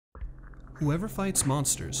Whoever fights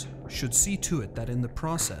monsters should see to it that in the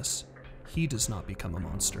process, he does not become a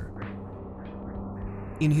monster.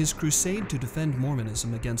 In his crusade to defend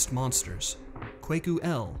Mormonism against monsters, Kwaku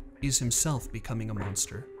L is himself becoming a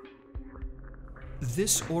monster.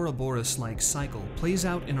 This Ouroboros-like cycle plays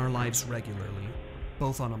out in our lives regularly,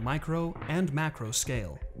 both on a micro and macro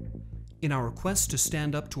scale. In our quest to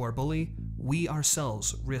stand up to our bully, we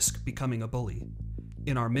ourselves risk becoming a bully.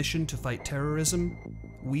 In our mission to fight terrorism,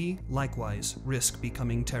 we likewise risk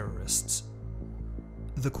becoming terrorists.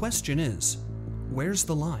 The question is, where's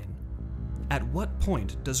the line? At what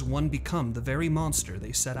point does one become the very monster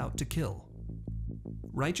they set out to kill?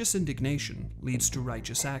 Righteous indignation leads to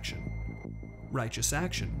righteous action. Righteous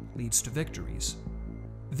action leads to victories.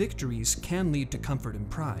 Victories can lead to comfort and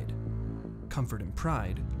pride. Comfort and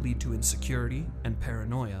pride lead to insecurity and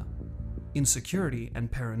paranoia. Insecurity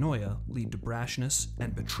and paranoia lead to brashness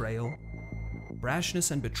and betrayal.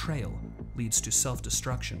 Brashness and betrayal leads to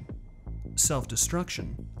self-destruction.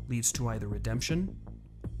 Self-destruction leads to either redemption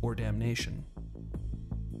or damnation.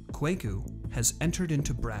 Kwaku has entered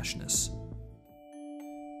into brashness.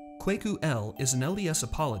 Kwaku L is an LDS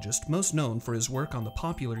apologist most known for his work on the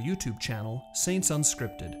popular YouTube channel Saints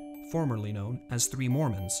Unscripted, formerly known as Three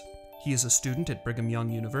Mormons. He is a student at Brigham Young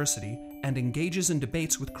University and engages in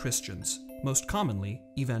debates with Christians, most commonly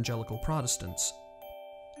evangelical Protestants.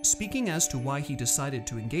 Speaking as to why he decided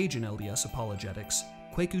to engage in LDS apologetics,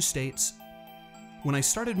 Kwaku states, "When I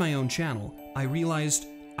started my own channel, I realized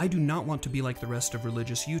I do not want to be like the rest of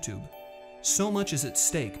religious YouTube. So much is at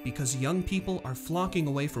stake because young people are flocking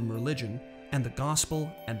away from religion and the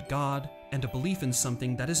gospel and God and a belief in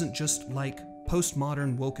something that isn't just like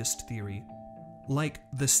postmodern wokist theory. Like,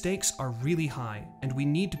 the stakes are really high and we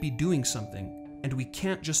need to be doing something, and we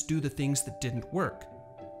can't just do the things that didn't work.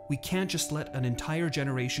 We can't just let an entire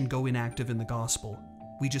generation go inactive in the gospel.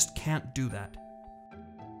 We just can't do that."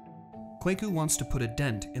 Kwaku wants to put a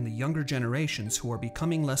dent in the younger generations who are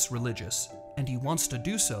becoming less religious, and he wants to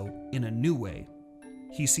do so in a new way.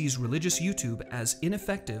 He sees religious YouTube as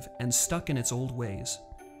ineffective and stuck in its old ways.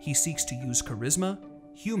 He seeks to use charisma,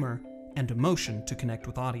 humor, and emotion to connect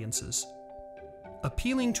with audiences.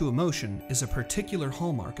 Appealing to emotion is a particular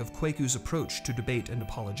hallmark of Kwaku's approach to debate and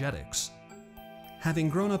apologetics. Having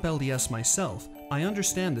grown up LDS myself, I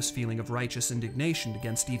understand this feeling of righteous indignation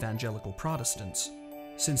against evangelical Protestants.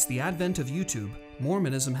 Since the advent of YouTube,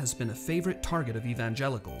 Mormonism has been a favorite target of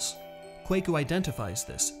evangelicals. Kwaku identifies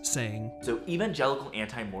this, saying, "So evangelical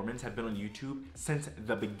anti-Mormons have been on YouTube since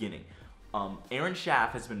the beginning. Aaron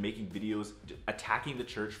Schaff has been making videos attacking the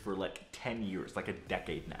church for like 10 years, like a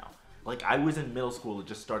decade now. Like, I was in middle school,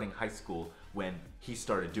 just starting high school, when he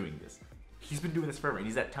started doing this. He's been doing this forever, and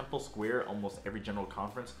he's at Temple Square almost every general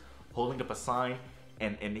conference, holding up a sign,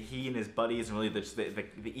 and he and his buddies, and really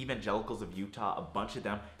the evangelicals of Utah, a bunch of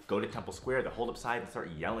them go to Temple Square, they hold up signs and start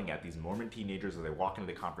yelling at these Mormon teenagers as they walk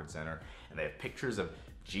into the conference center, and they have pictures of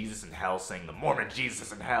Jesus in hell, saying the Mormon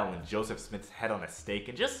Jesus in hell, and Joseph Smith's head on a stake,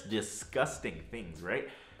 and just disgusting things, right?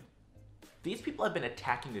 These people have been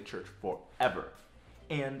attacking the church forever,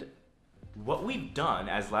 and what we've done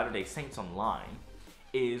as Latter-day Saints online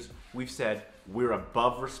is we've said we're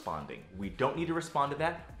above responding. We don't need to respond to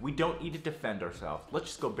that. We don't need to defend ourselves. Let's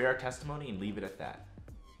just go bear our testimony and leave it at that.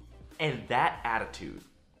 And that attitude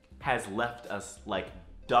has left us like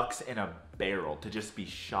ducks in a barrel to just be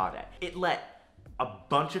shot at. It let a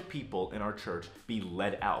bunch of people in our church be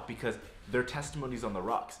led out because their testimony's on the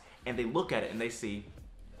rocks. And they look at it and they see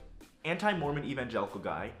anti-Mormon evangelical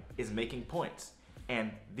guy is making points.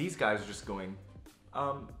 And these guys are just going,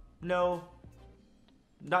 no,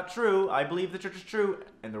 not true. I believe the church is true.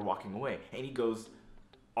 And they're walking away. And he goes,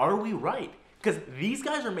 are we right? Because these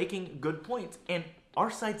guys are making good points and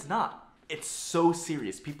our side's not. It's so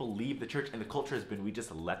serious. People leave the church and the culture has been, we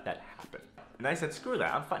just let that happen. And I said, screw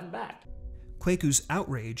that, I'm fighting back. Kwaku's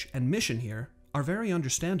outrage and mission here are very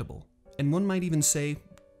understandable, and one might even say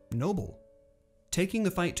noble. Taking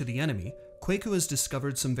the fight to the enemy, Kwaku has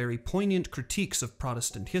discovered some very poignant critiques of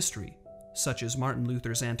Protestant history, such as Martin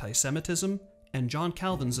Luther's anti-Semitism and John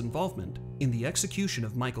Calvin's involvement in the execution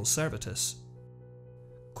of Michael Servetus.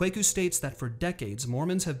 Kwaku states that for decades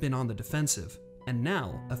Mormons have been on the defensive, and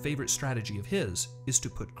now a favorite strategy of his is to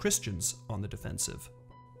put Christians on the defensive.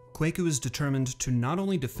 Kwaku is determined to not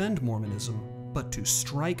only defend Mormonism, but to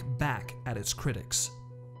strike back at its critics.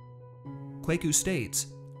 Kwaku states,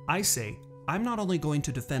 I say, I'm not only going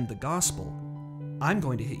to defend the gospel, I'm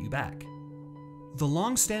going to hit you back. The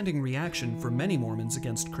long-standing reaction for many Mormons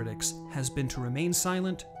against critics has been to remain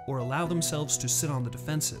silent or allow themselves to sit on the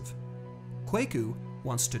defensive. Kwaku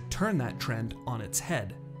wants to turn that trend on its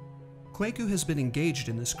head. Kwaku has been engaged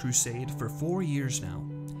in this crusade for 4 years now.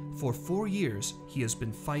 For 4 years, he has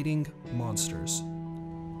been fighting monsters.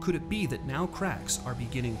 Could it be that now cracks are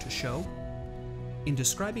beginning to show? In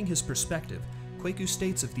describing his perspective, Kwaku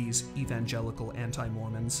states of these evangelical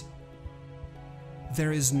anti-Mormons,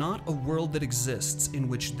 "There is not a world that exists in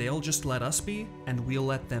which they'll just let us be and we'll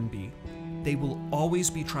let them be. They will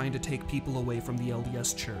always be trying to take people away from the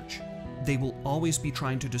LDS Church. They will always be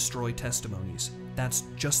trying to destroy testimonies. That's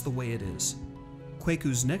just the way it is."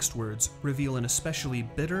 Kwaku's next words reveal an especially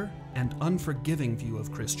bitter and unforgiving view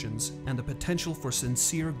of Christians and the potential for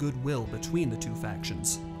sincere goodwill between the two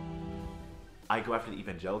factions. I go after the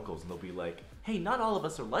evangelicals and they'll be like, "Hey, not all of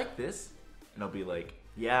us are like this." And I'll be like,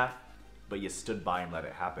 "Yeah, but you stood by and let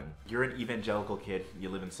it happen. You're an evangelical kid, you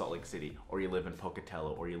live in Salt Lake City, or you live in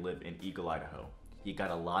Pocatello, or you live in Eagle, Idaho. You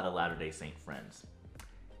got a lot of Latter-day Saint friends.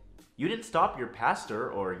 You didn't stop your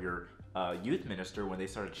pastor or your youth minister when they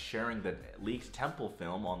started sharing the leaked temple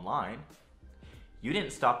film online. You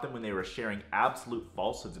didn't stop them when they were sharing absolute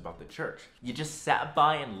falsehoods about the church. You just sat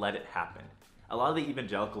by and let it happen." A lot of the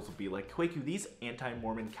evangelicals will be like, "Kwaku, these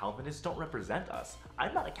anti-Mormon Calvinists don't represent us.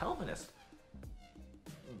 I'm not a Calvinist,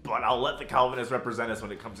 but I'll let the Calvinists represent us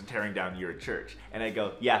when it comes to tearing down your church." And I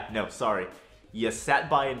go, "Yeah, no, sorry. You sat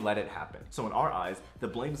by and let it happen." So in our eyes, the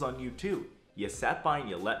blame's on you too. You sat by and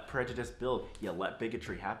you let prejudice build. You let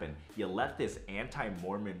bigotry happen. You let this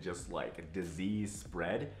anti-Mormon just like disease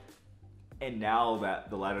spread. And now that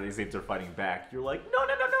the Latter-day Saints are fighting back, you're like, no,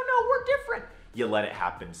 we're different. You let it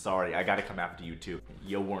happen. Sorry, I gotta come after you too.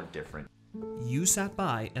 You weren't different. You sat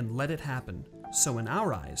by and let it happen. So in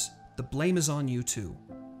our eyes, the blame is on you too.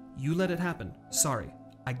 You let it happen. Sorry,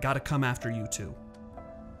 I gotta come after you too.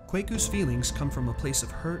 Kwaku's feelings come from a place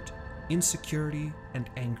of hurt, insecurity, and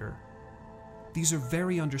anger. These are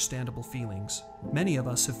very understandable feelings. Many of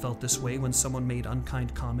us have felt this way when someone made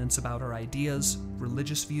unkind comments about our ideas,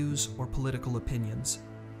 religious views, or political opinions.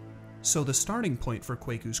 So the starting point for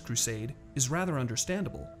Kwaku's crusade is rather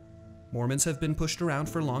understandable. Mormons have been pushed around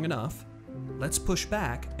for long enough. Let's push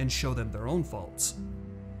back and show them their own faults.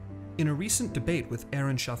 In a recent debate with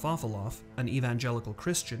Aaron Shafofaloff, an evangelical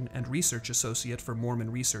Christian and research associate for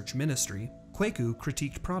Mormon Research Ministry, Kwaku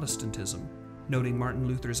critiqued Protestantism, noting Martin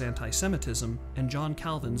Luther's anti-Semitism and John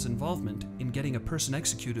Calvin's involvement in getting a person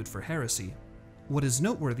executed for heresy. What is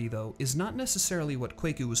noteworthy, though, is not necessarily what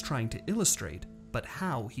Kwaku was trying to illustrate, but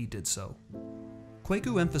how he did so.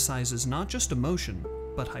 Kwaku emphasizes not just emotion,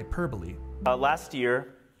 but hyperbole. Last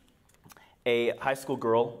year, a high school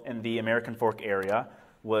girl in the American Fork area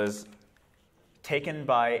was taken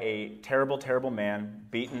by a terrible, terrible man,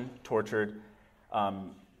 beaten, tortured.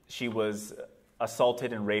 She was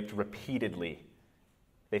assaulted and raped repeatedly.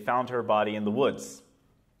 They found her body in the woods.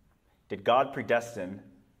 Did God predestine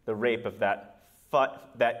the rape of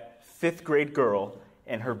that 5th grade girl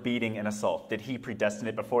and her beating and assault? Did he predestine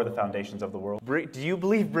it before the foundations of the world? Do you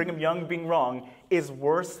believe Brigham Young being wrong is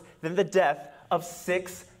worse than the death of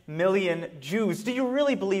 6 million Jews? Do you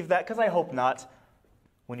really believe that? Because I hope not.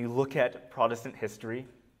 When you look at Protestant history,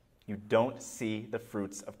 you don't see the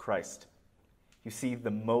fruits of Christ. You see the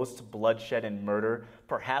most bloodshed and murder,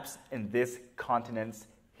 perhaps in this continent's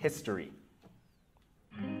history.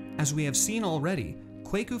 As we have seen already,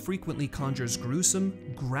 Kwaku frequently conjures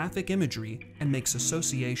gruesome, graphic imagery and makes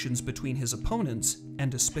associations between his opponents and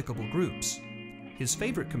despicable groups. His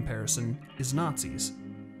favorite comparison is Nazis.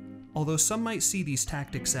 Although some might see these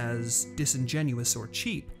tactics as disingenuous or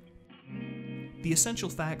cheap, the essential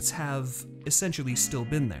facts have essentially still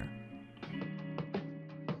been there.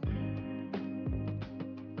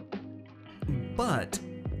 But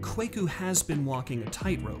Kwaku has been walking a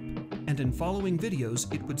tightrope, and in following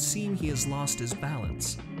videos, it would seem he has lost his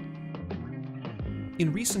balance.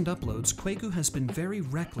 In recent uploads, Kwaku has been very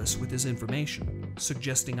reckless with his information,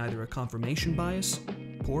 suggesting either a confirmation bias,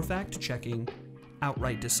 poor fact-checking,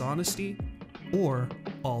 outright dishonesty, or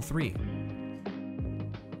all three.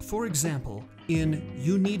 For example, in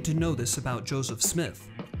You Need to Know This About Joseph Smith,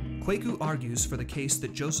 Kwaku argues for the case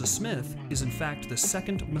that Joseph Smith is in fact the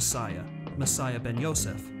second Messiah, Messiah ben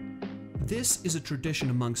Yosef. This is a tradition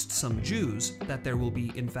amongst some Jews that there will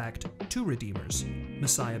be in fact 2 Redeemers,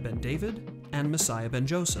 Messiah ben David and Messiah ben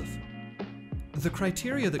Joseph. The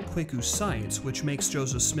criteria that Kwaku cites, which makes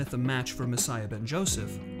Joseph Smith a match for Messiah ben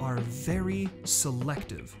Joseph, are very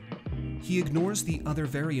selective. He ignores the other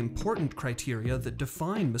very important criteria that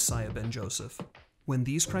define Messiah ben Joseph. When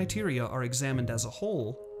these criteria are examined as a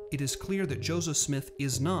whole, it is clear that Joseph Smith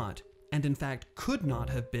is not, and in fact could not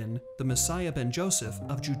have been, the Messiah ben Joseph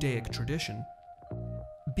of Judaic tradition.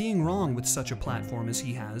 Being wrong with such a platform as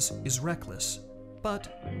he has is reckless,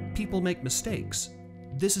 but people make mistakes.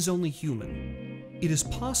 this is only human. It is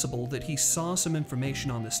possible that he saw some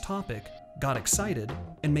information on this topic, got excited,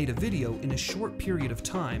 and made a video in a short period of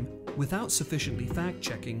time without sufficiently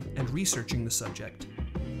fact-checking and researching the subject.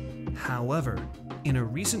 However, in a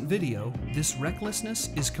recent video, this recklessness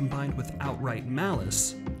is combined with outright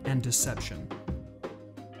malice and deception.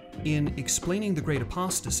 In Explaining the Great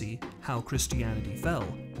Apostasy, How Christianity Fell,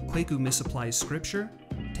 Kwaku misapplies scripture,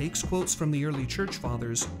 takes quotes from the early church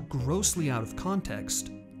fathers grossly out of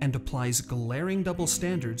context, and applies glaring double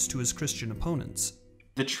standards to his Christian opponents.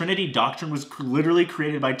 The Trinity doctrine was literally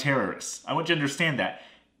created by terrorists. I want you to understand that.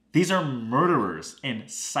 These are murderers and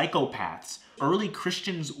psychopaths. Early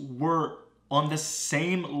Christians were on the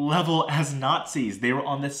same level as Nazis. They were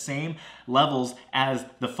on the same levels as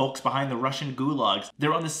the folks behind the Russian gulags.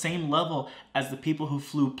 They're on the same level as the people who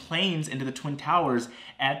flew planes into the Twin Towers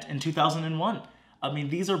in 2001. I mean,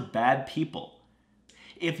 these are bad people.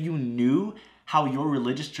 If you knew how your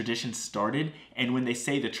religious tradition started, and when they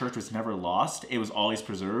say the church was never lost, it was always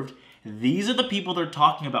preserved, these are the people they're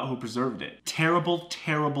talking about who preserved it. Terrible,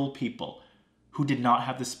 terrible people who did not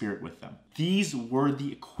have the Spirit with them. These were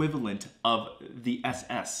the equivalent of the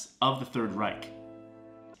SS, of the Third Reich.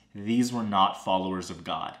 These were not followers of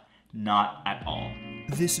God. Not at all.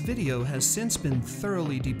 This video has since been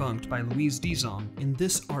thoroughly debunked by Louise Dizon in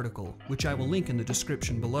this article, which I will link in the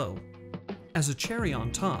description below. As a cherry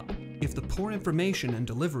on top, if the poor information and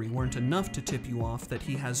delivery weren't enough to tip you off that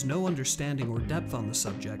he has no understanding or depth on the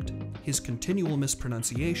subject, his continual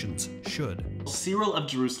mispronunciations should. Cyril of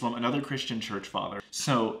Jerusalem, another Christian church father.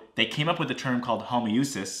 So they came up with a term called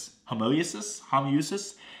homoousis, Flavius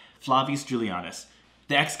Julianus.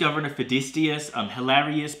 The ex-governor Fidistius,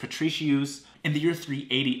 Hilarius, Patricius, in the year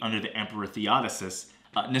 380 under the Emperor Theodosius,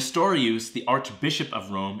 Nestorius, the Archbishop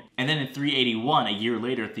of Rome, and then in 381, a year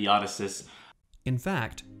later, Theodosius. In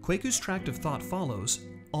fact, Kwaku's tract of thought follows,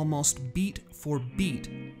 almost beat for beat,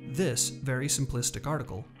 this very simplistic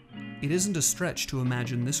article. It isn't a stretch to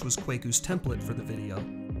imagine this was Kwaku's template for the video.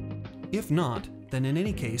 If not, then in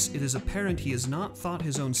any case it is apparent he has not thought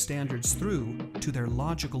his own standards through to their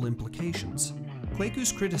logical implications.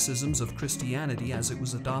 Kwaku's criticisms of Christianity as it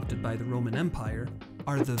was adopted by the Roman Empire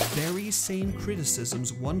are the very same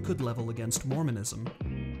criticisms one could level against Mormonism.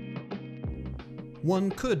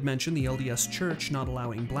 One could mention the LDS Church not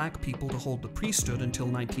allowing black people to hold the priesthood until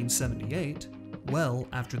 1978, well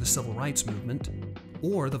after the Civil Rights Movement,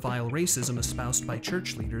 or the vile racism espoused by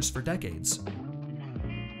church leaders for decades.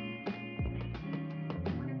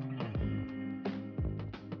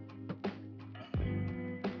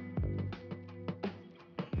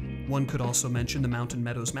 One could also mention the Mountain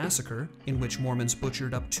Meadows Massacre, in which Mormons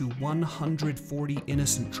butchered up to 140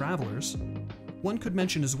 innocent travelers. One could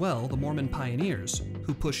mention as well the Mormon pioneers,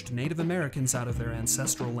 who pushed Native Americans out of their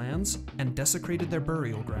ancestral lands and desecrated their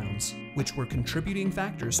burial grounds, which were contributing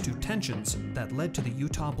factors to tensions that led to the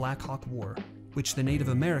Utah Black Hawk War, which the Native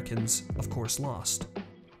Americans, of course, lost.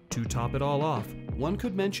 To top it all off, one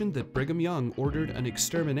could mention that Brigham Young ordered an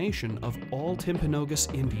extermination of all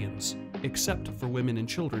Timpanogos Indians, except for women and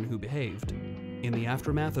children who behaved. In the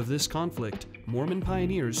aftermath of this conflict, Mormon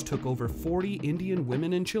pioneers took over 40 Indian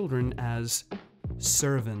women and children as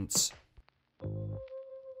servants.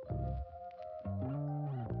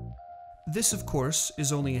 This, of course,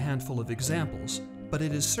 is only a handful of examples, but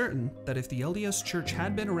it is certain that if the LDS Church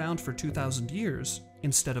had been around for 2,000 years,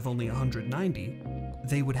 instead of only 190,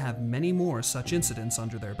 they would have many more such incidents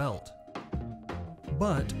under their belt.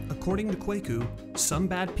 But, according to Kwaku, some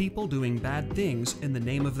bad people doing bad things in the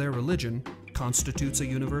name of their religion constitutes a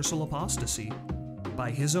universal apostasy. By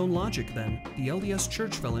his own logic, then, the LDS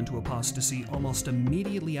Church fell into apostasy almost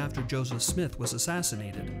immediately after Joseph Smith was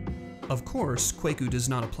assassinated. Of course, Kwaku does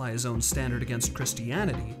not apply his own standard against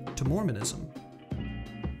Christianity to Mormonism.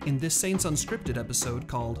 In this Saints Unscripted episode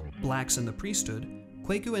called Blacks in the Priesthood,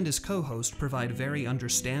 Kwaku and his co-host provide very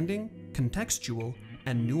understanding, contextual,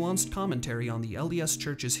 and nuanced commentary on the LDS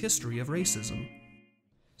Church's history of racism.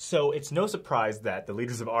 So it's no surprise that the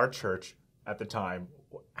leaders of our church at the time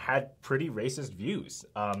had pretty racist views.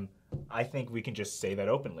 I think we can just say that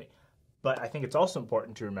openly. But I think it's also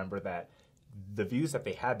important to remember that the views that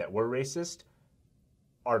they had that were racist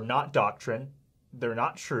are not doctrine, they're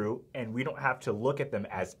not true, and we don't have to look at them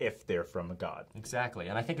as if they're from God. Exactly,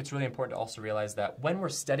 and I think it's really important to also realize that when we're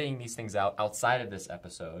studying these things out outside of this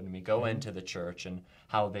episode, and we go into the church and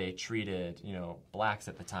how they treated, blacks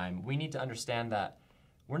at the time, we need to understand that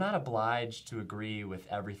we're not obliged to agree with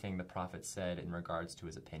everything the prophet said in regards to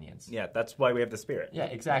his opinions. Yeah, that's why we have the Spirit. Yeah,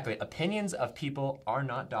 exactly. Opinions of people are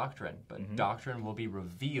not doctrine, but doctrine will be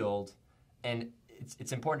revealed, and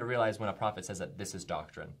it's important to realize when a prophet says that this is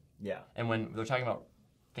doctrine. Yeah. And when they're talking about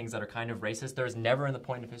things that are kind of racist. There's never in the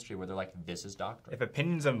point of history where they're like, this is doctrine. If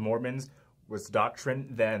opinions of Mormons was doctrine,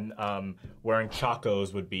 then wearing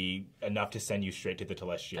chacos would be enough to send you straight to the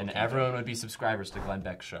Telestial And Kingdom. everyone would be subscribers to Glenn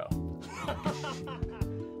Beck's show.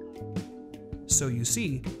 So you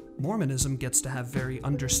see, Mormonism gets to have very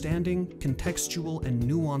understanding, contextual, and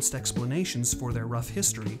nuanced explanations for their rough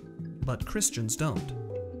history, but Christians don't.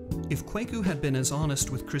 If Kwaku had been as honest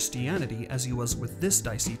with Christianity as he was with this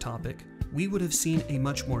dicey topic, we would have seen a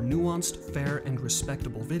much more nuanced, fair, and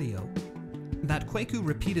respectable video. That Kwaku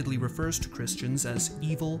repeatedly refers to Christians as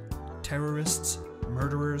evil, terrorists,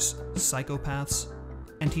 murderers, psychopaths,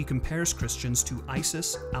 and he compares Christians to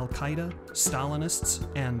ISIS, Al-Qaeda, Stalinists,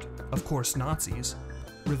 and, of course, Nazis,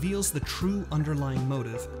 reveals the true underlying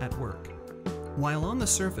motive at work. While on the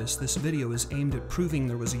surface this video is aimed at proving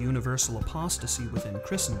there was a universal apostasy within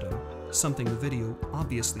Christendom, something the video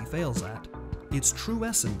obviously fails at, its true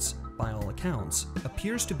essence, by all accounts,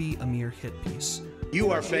 appears to be a mere hit piece.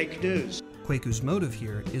 You are fake news. Kwaku's motive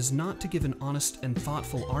here is not to give an honest and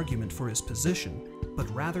thoughtful argument for his position, but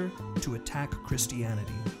rather to attack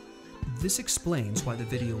Christianity. This explains why the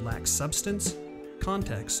video lacks substance,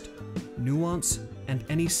 context, nuance, and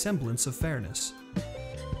any semblance of fairness.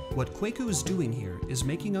 What Kwaku is doing here is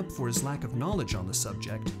making up for his lack of knowledge on the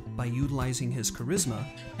subject by utilizing his charisma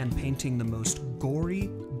and painting the most gory,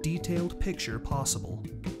 detailed picture possible.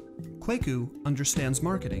 Kwaku understands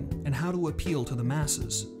marketing and how to appeal to the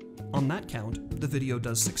masses. On that count, the video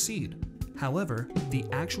does succeed. However, the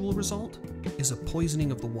actual result is a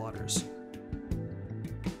poisoning of the waters.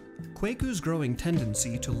 Kwaku's growing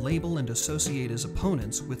tendency to label and associate his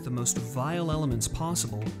opponents with the most vile elements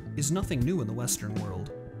possible is nothing new in the Western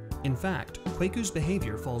world. In fact, Kwaku's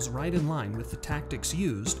behavior falls right in line with the tactics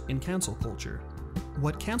used in cancel culture.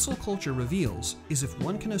 What cancel culture reveals is if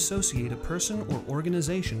one can associate a person or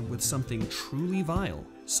organization with something truly vile,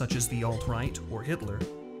 such as the alt-right or Hitler,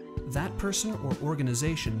 that person or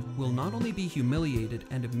organization will not only be humiliated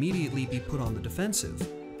and immediately be put on the defensive,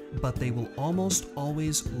 but they will almost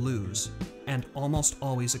always lose, and almost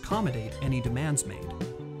always accommodate any demands made.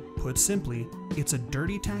 Put simply, it's a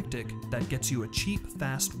dirty tactic that gets you a cheap,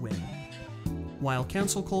 fast win. While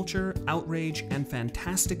cancel culture, outrage, and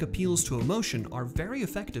fantastic appeals to emotion are very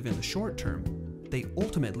effective in the short term, they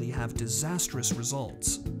ultimately have disastrous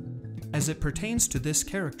results. As it pertains to this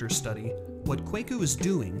character study, what Kwaku is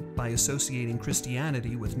doing by associating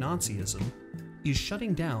Christianity with Nazism is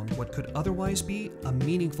shutting down what could otherwise be a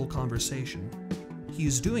meaningful conversation. He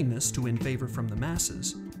is doing this to win favor from the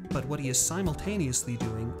masses, but what he is simultaneously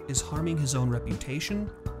doing is harming his own reputation,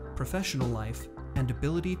 professional life, and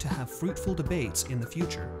ability to have fruitful debates in the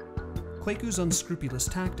future. Kwaku's unscrupulous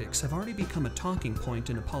tactics have already become a talking point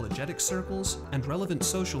in apologetic circles and relevant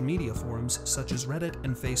social media forums such as Reddit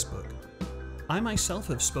and Facebook. I myself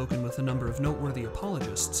have spoken with a number of noteworthy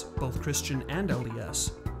apologists, both Christian and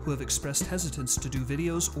LDS, who have expressed hesitance to do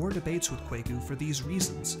videos or debates with Kwaku for these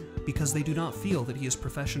reasons, because they do not feel that he is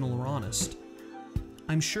professional or honest.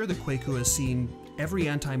 I'm sure that Kwaku has seen every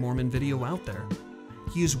anti-Mormon video out there.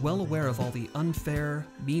 He is well aware of all the unfair,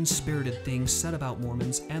 mean-spirited things said about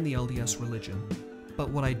Mormons and the LDS religion. But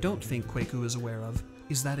what I don't think Kwaku is aware of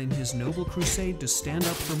is that in his noble crusade to stand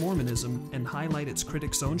up for Mormonism and highlight its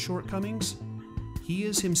critics' own shortcomings, he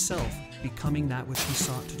is himself becoming that which he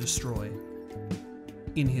sought to destroy.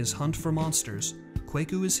 In his hunt for monsters,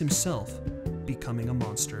 Kwaku is himself becoming a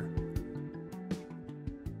monster.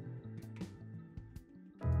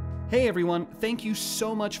 Hey everyone, thank you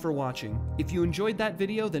so much for watching. If you enjoyed that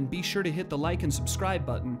video, then be sure to hit the like and subscribe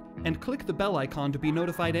button, and click the bell icon to be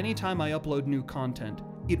notified anytime I upload new content.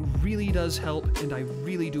 It really does help, and I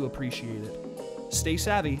really do appreciate it. Stay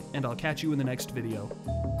savvy, and I'll catch you in the next video.